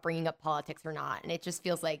rules about bringing up politics or not. And it just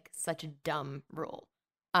feels like such a dumb rule.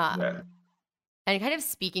 Yeah. And kind of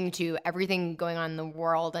speaking to everything going on in the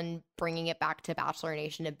world and bringing it back to Bachelor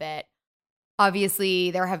Nation a bit.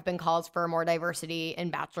 Obviously, there have been calls for more diversity in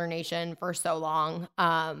Bachelor Nation for so long.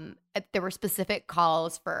 There were specific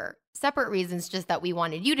calls for separate reasons, just that we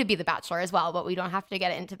wanted you to be the Bachelor as well, but we don't have to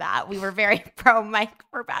get into that. We were very pro Mike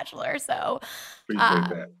for Bachelor, so Appreciate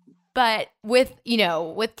that. But with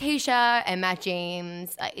Tayshia and Matt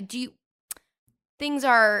James, things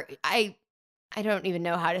are I don't even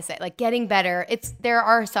know how to say, like, getting better. There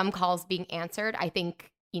are some calls being answered. I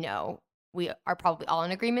think, we are probably all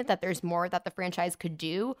in agreement that there's more that the franchise could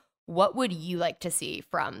do. What would you like to see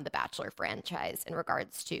from the Bachelor franchise in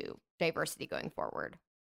regards to diversity going forward?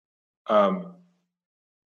 I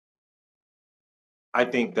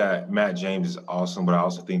think that Matt James is awesome, but I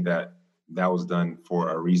also think that was done for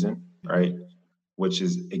a reason, right? Which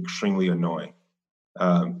is extremely annoying,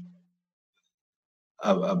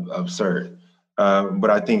 absurd. But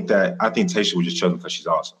I think Tayshia was just chosen because she's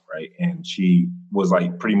awesome, right? And she was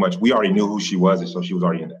like, pretty much, we already knew who she was, and so she was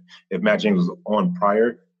already in there. If Matt James was on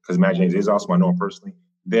prior, because Matt James is awesome, I know him personally,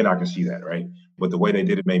 then I can see that, right? But the way they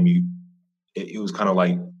did it made me, it was kind of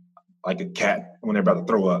like a cat when they're about to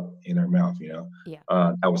throw up in her mouth, Yeah.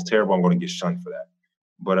 That was terrible. I'm going to get shunned for that.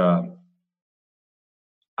 But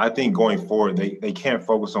I think going forward, they can't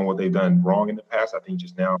focus on what they've done wrong in the past. I think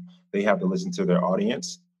just now they have to listen to their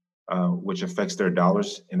audience, which affects their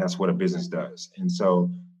dollars, and that's what a business does. And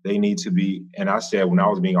so they need to be, and I said when I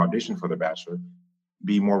was being auditioned for The Bachelor,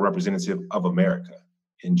 be more representative of America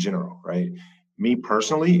in general, right? Me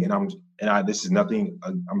personally, this is nothing,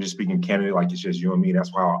 I'm just speaking candidly, like it's just you and me.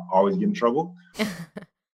 That's why I always get in trouble.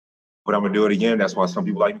 But I'm going to do it again. That's why some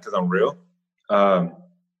people like me, because I'm real.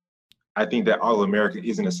 I think that all of America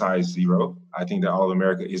isn't a size 0. I think that all of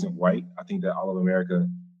America isn't white. I think that all of America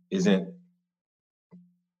isn't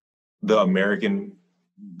the American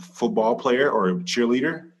football player or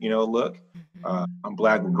cheerleader, look. I'm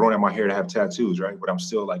black, growing out my hair to have tattoos, right? But I'm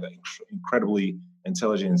still like an incredibly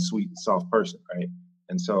intelligent and sweet and soft person, right?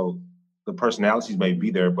 And so the personalities may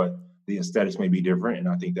be there, but the aesthetics may be different. And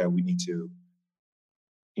I think that we need to,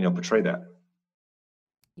 portray that.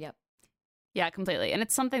 Yep. Yeah, completely. And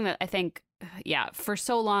it's something that I think, for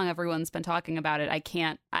so long, everyone's been talking about it. I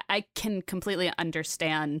can completely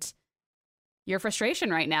understand your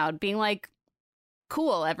frustration right now, being like,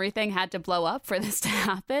 cool, everything had to blow up for this to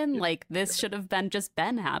happen. Like, this should have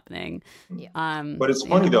been happening. Yeah. But it's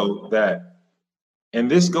funny though that, and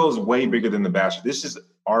this goes way bigger than The Bachelor. This is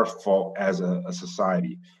our fault as a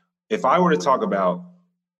society. If I were to talk about,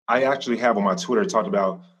 I actually have on my Twitter talked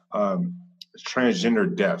about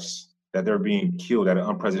transgender deaths, that they're being killed at an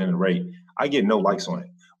unprecedented rate. I get no likes on it.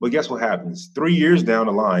 But guess what happens? 3 years down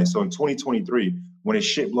the line, so in 2023, when his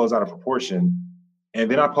shit blows out of proportion,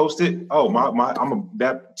 and then I post it,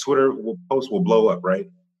 that Twitter post will blow up, right?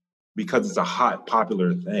 Because it's a hot,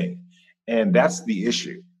 popular thing. And that's the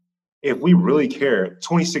issue. If we really care,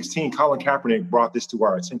 2016, Colin Kaepernick brought this to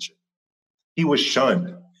our attention. He was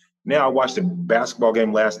shunned. Now I watched a basketball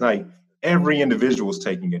game last night. Every individual was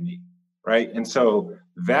taking a knee, right? And so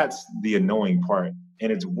that's the annoying part.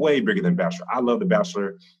 And it's way bigger than Bachelor. I love the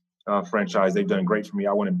Bachelor franchise. They've done great for me.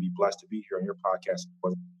 I wouldn't be blessed to be here on your podcast if it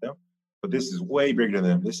wasn't for them. But this is way bigger than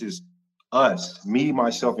them. This is us, me,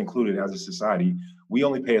 myself included, as a society. We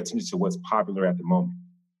only pay attention to what's popular at the moment,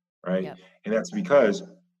 right? Yep. And that's because,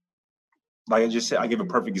 like I just said, I give a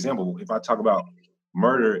perfect example. If I talk about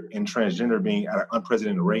murder and transgender being at an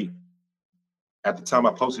unprecedented rate, at the time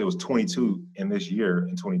I posted, it was 22 in this year,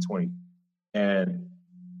 in 2020. And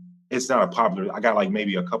it's not a popular, I got like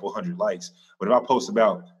maybe a couple hundred likes. But if I post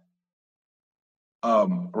about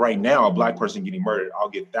right now, a Black person getting murdered, I'll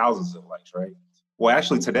get thousands of likes, right? Well,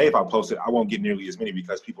 actually today, if I post it, I won't get nearly as many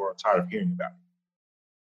because people are tired of hearing about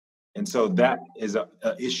it. And so that is an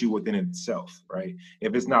issue within itself, right?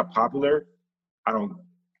 If it's not popular, I don't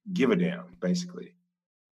give a damn, basically.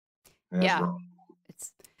 And that's wrong.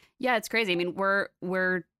 It's crazy. I mean,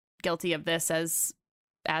 we're guilty of this as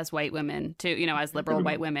white women too, as liberal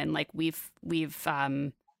white women. Like we've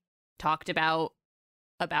talked about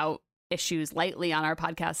issues lightly on our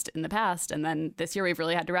podcast in the past, and then this year we've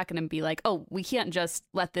really had to reckon and be like, oh, we can't just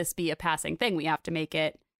let this be a passing thing. We have to make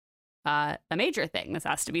it a major thing. This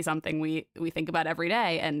has to be something we think about every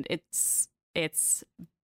day, and it's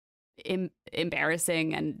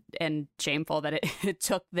embarrassing and shameful that it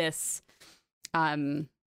took this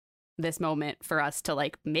this moment for us to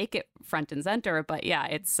like make it front and center. But yeah,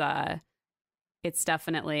 it's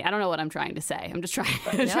definitely, I don't know what I'm trying to say. I'm just trying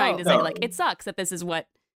to say like it sucks that this is what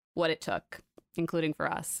it took, including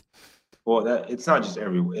for us. Well, it's not just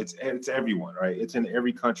everyone. It's everyone, right? It's in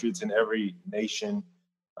every country. It's in every nation,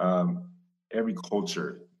 every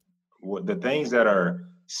culture. The things that are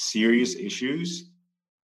serious issues,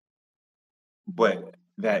 but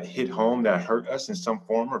that hit home, that hurt us in some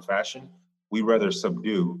form or fashion, we rather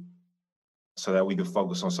subdue so that we can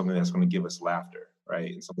focus on something that's going to give us laughter,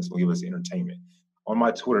 right? And something that's going to give us entertainment. On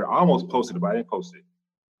my Twitter, I almost posted it, but I didn't post it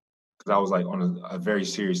because I was like on a very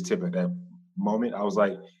serious tip at that moment. I was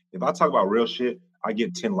like, if I talk about real shit, I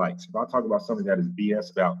get 10 likes. If I talk about something that is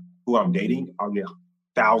BS about who I'm dating, I'll get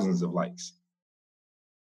thousands of likes.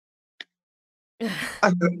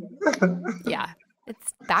 Yeah,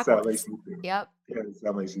 it's That's how it makes backwards. me feel. Yep. Yeah, that's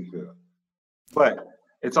how it makes me feel. But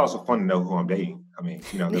it's also fun to know who I'm dating. I mean,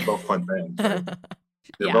 they're both fun things. Right?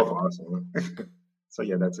 They're Yeah. both awesome. So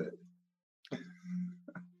yeah, that's it.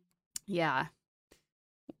 Yeah.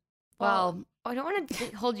 Well, I don't want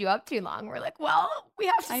to hold you up too long. We're like, well, we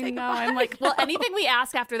have to I say know. goodbye. I'm like, well, anything we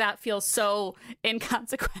ask after that feels so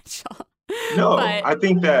inconsequential. No, But I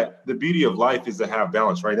think that the beauty of life is to have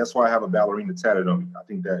balance, right? That's why I have a ballerina tatted on me. I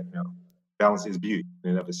think that, balance is beauty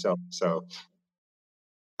in and of itself. So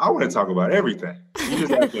I want to talk about everything. You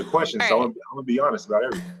just asked me a question, All so right. I'm going to be honest about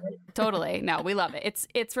everything, right? totally. No, we love it.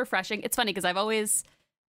 It's refreshing. It's funny because I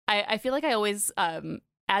feel like I always,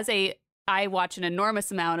 I watch an enormous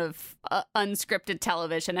amount of unscripted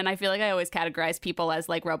television, and I feel like I always categorize people as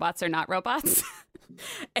like robots or not robots.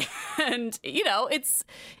 And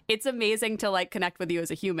it's amazing to like connect with you as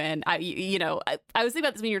a human. I was thinking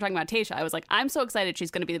about this when you were talking about Tayshia. I was like, I'm so excited she's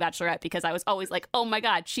going to be the Bachelorette because I was always like, oh my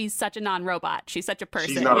God, she's such a non-robot. She's such a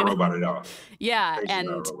person. She's not a robot at all. Yeah, She's not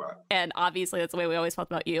a robot. and obviously that's the way we always felt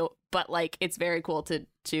about you. But like, it's very cool to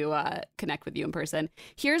connect with you in person.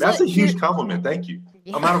 That's a huge compliment. Thank you.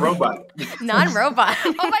 I'm not a robot. Non-robot.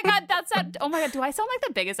 Oh my God, oh my God, do I sound like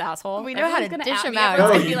the biggest asshole? We know how to Everyone's gonna dish at him me. out.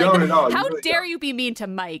 Everyone's No, gonna you be don't at all. You How really dare don't. you be mean to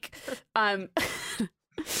Mike?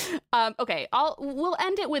 Okay, we'll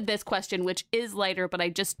end it with this question, which is lighter, but I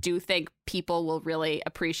just do think people will really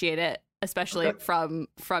appreciate it, especially from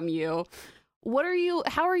you.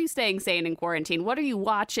 How are you staying sane in quarantine? What are you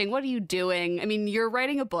watching? What are you doing? I mean, you're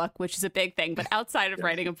writing a book, which is a big thing, but outside of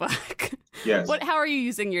writing a book, Yes. how are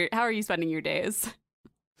you spending your days?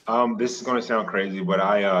 This is going to sound crazy, but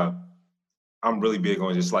I'm really big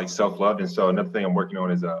on just like self-love. And so another thing I'm working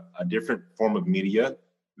on is a different form of media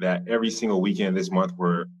that every single weekend this month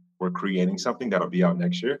we're creating something that'll be out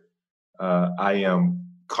next year. I am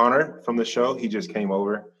Connor from the show. He just came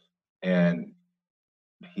over and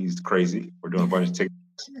he's crazy. We're doing a bunch of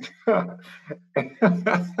TikToks.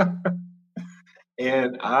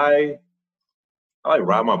 And I like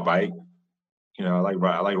ride my bike. I like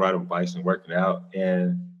riding bikes and working out.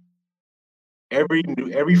 And every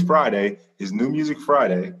Friday is New Music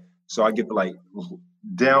Friday, so I get to like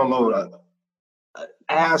download an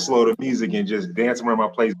ass load of music and just dance around my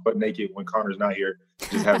place butt naked when Connor's not here,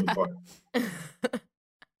 just having fun.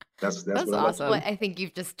 That's what I like. awesome. Well, I think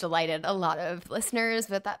you've just delighted a lot of listeners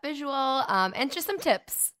with that visual, and just some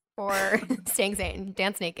tips for staying sane.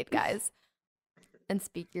 Dance naked, guys, and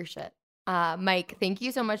speak your shit. Mike, thank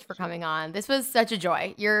you so much for coming on. This was such a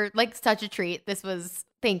joy. You're like such a treat.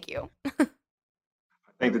 Thank you.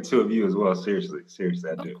 Thank the two of you as well. Seriously,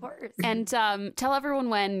 I do. Of course. And tell everyone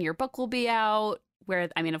when your book will be out.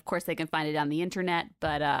 Of course, they can find it on the internet,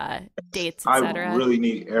 but dates, etc. I really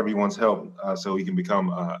need everyone's help so we can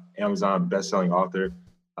become Amazon best-selling author.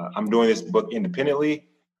 I'm doing this book independently,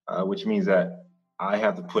 which means that I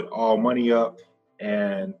have to put all money up,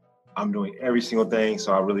 and I'm doing every single thing,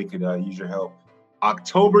 so I really could use your help.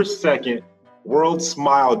 October 2nd, World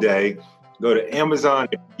Smile Day. Go to Amazon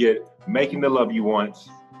and get Making the Love You Want.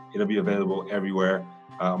 It'll be available everywhere.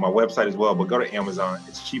 My website as well, but go to Amazon.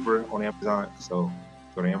 It's cheaper on Amazon, so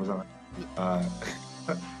go to Amazon.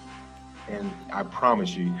 And I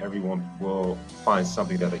promise you, everyone will find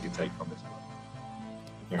something that they can take from this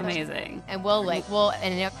book. Amazing. And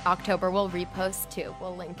in October we'll repost too.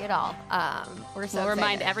 We'll link it all. We'll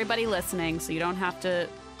Remind everybody listening, so you don't have to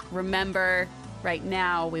remember right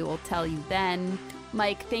now. We will tell you then.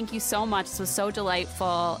 Mike, thank you so much. This was so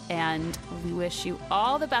delightful, and we wish you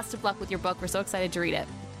all the best of luck with your book. We're so excited to read it.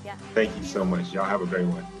 Thank you so much. Y'all have a great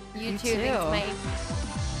one. You You too. too. Thanks, Mike.